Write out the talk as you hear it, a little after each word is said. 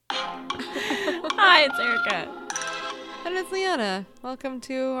Hi, it's Erica. And it's Liana. Welcome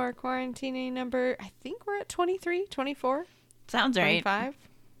to our quarantining number. I think we're at 23, 24, Sounds right. 25,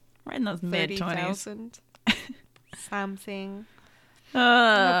 We're in those mid 20s. 30,000. Something.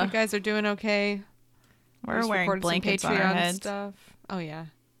 I hope you guys are doing okay. We're Just wearing recorded some blankets on our Patreon heads. stuff. Oh, yeah.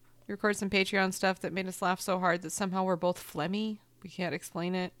 We recorded some Patreon stuff that made us laugh so hard that somehow we're both phlegmy. We can't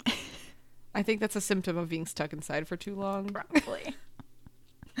explain it. I think that's a symptom of being stuck inside for too long. Probably.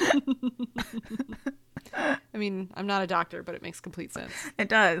 I mean, I'm not a doctor, but it makes complete sense. It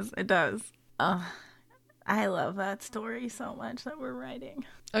does. It does. Oh, I love that story so much that we're writing.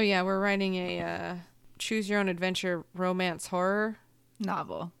 Oh, yeah. We're writing a choose your own adventure romance horror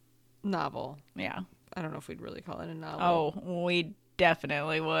Novel. novel. Yeah. I don't know if we'd really call it a novel. Oh, we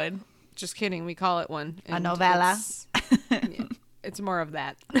definitely would. Just kidding. We call it one. A and novella. Yeah, it's more of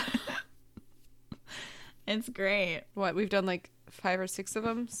that. It's great. What? We've done like 5 or 6 of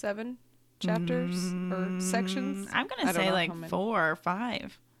them? 7 chapters or sections? I'm going I to don't say know like how many. 4 or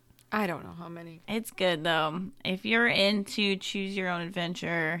 5. I don't know how many. It's good though. If you're into choose your own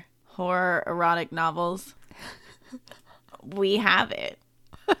adventure, horror, erotic novels, we have it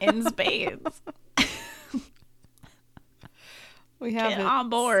in spades. We have Get it on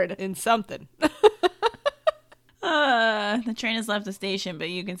board. in something. The train has left the station, but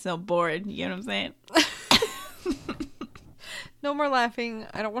you can still board. You know what I'm saying? No more laughing.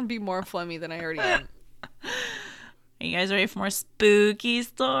 I don't want to be more phlegmy than I already am. Are you guys ready for more spooky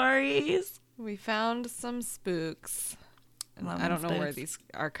stories? We found some spooks. And Love I don't know them where spooks. these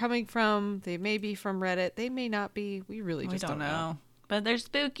are coming from. They may be from Reddit. They may not be. We really We just don't know. But they're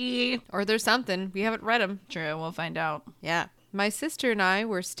spooky. Or there's something. We haven't read them. True, we'll find out. Yeah. My sister and I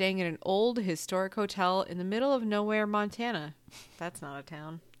were staying in an old historic hotel in the middle of nowhere, Montana. That's not a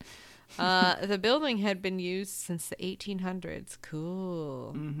town. The building had been used since the 1800s.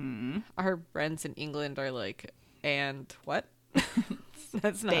 Cool. Mm-hmm. Our friends in England are like, and what?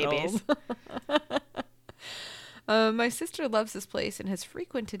 That's not Babies. old. My sister loves this place and has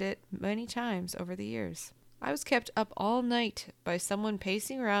frequented it many times over the years. I was kept up all night by someone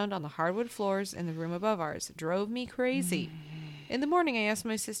pacing around on the hardwood floors in the room above ours. It drove me crazy. In the morning, I asked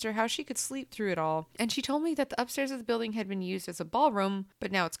my sister how she could sleep through it all, and she told me that the upstairs of the building had been used as a ballroom, but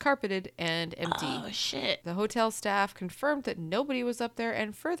now it's carpeted and empty. Oh, shit. The hotel staff confirmed that nobody was up there,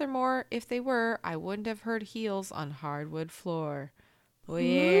 and furthermore, if they were, I wouldn't have heard heels on hardwood floor.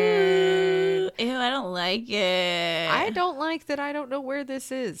 Weird. Ew, I don't like it. I don't like that I don't know where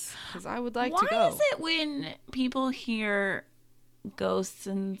this is, because I would like to go. Why is it when people hear ghosts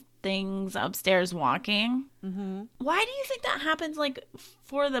and things upstairs walking? Mm-hmm. Why do you think that happens, like,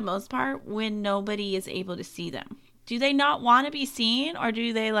 for the most part, when nobody is able to see them? Do they not want to be seen, or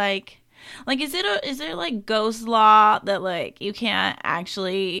do they, like, is there, like, ghost law that, like, you can't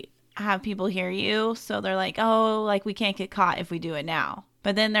actually have people hear you? So they're like, oh, like, we can't get caught if we do it now.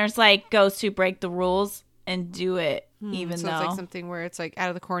 But then there's, like, ghosts who break the rules and do it, even so though. it's like something where it's like out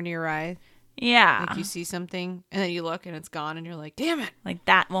of the corner of your eye, Yeah. like you see something, and then you look and it's gone, and you're like, damn it. Like,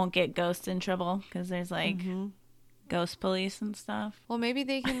 that won't get ghosts in trouble because there's, like, Mm-hmm. ghost police and stuff. Well, maybe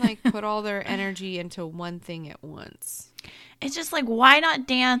they can like put all their energy into one thing at once. It's just like, why not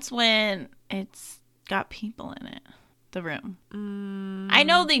dance when it's got people in it? The room. I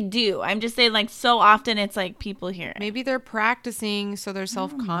know they do. I'm just saying, like, so often it's like people hear it. Maybe they're practicing, so they're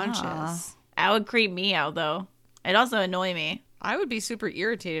self-conscious. That would creep me out, though. It'd also annoy me. I would be super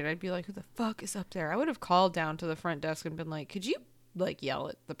irritated. I'd be like, who the fuck is up there? I would have called down to the front desk and been like, could you like yell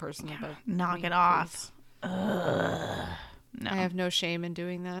at the person above Knock me, it off. please? No. I have no shame in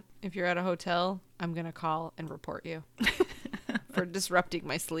doing that. If you're at a hotel, I'm going to call and report you for disrupting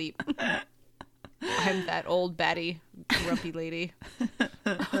my sleep. I'm that old batty, grumpy lady.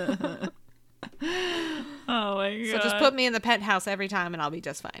 Oh my god. So just put me in the penthouse every time and I'll be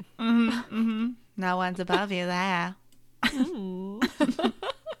just fine. No one's above you there.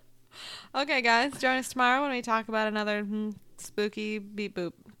 Okay, guys, join us tomorrow when we talk about another spooky beep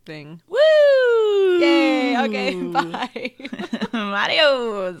boop thing. Woo! Yay! Okay, bye.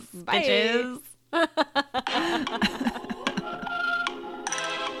 Adios, Bye. bitches.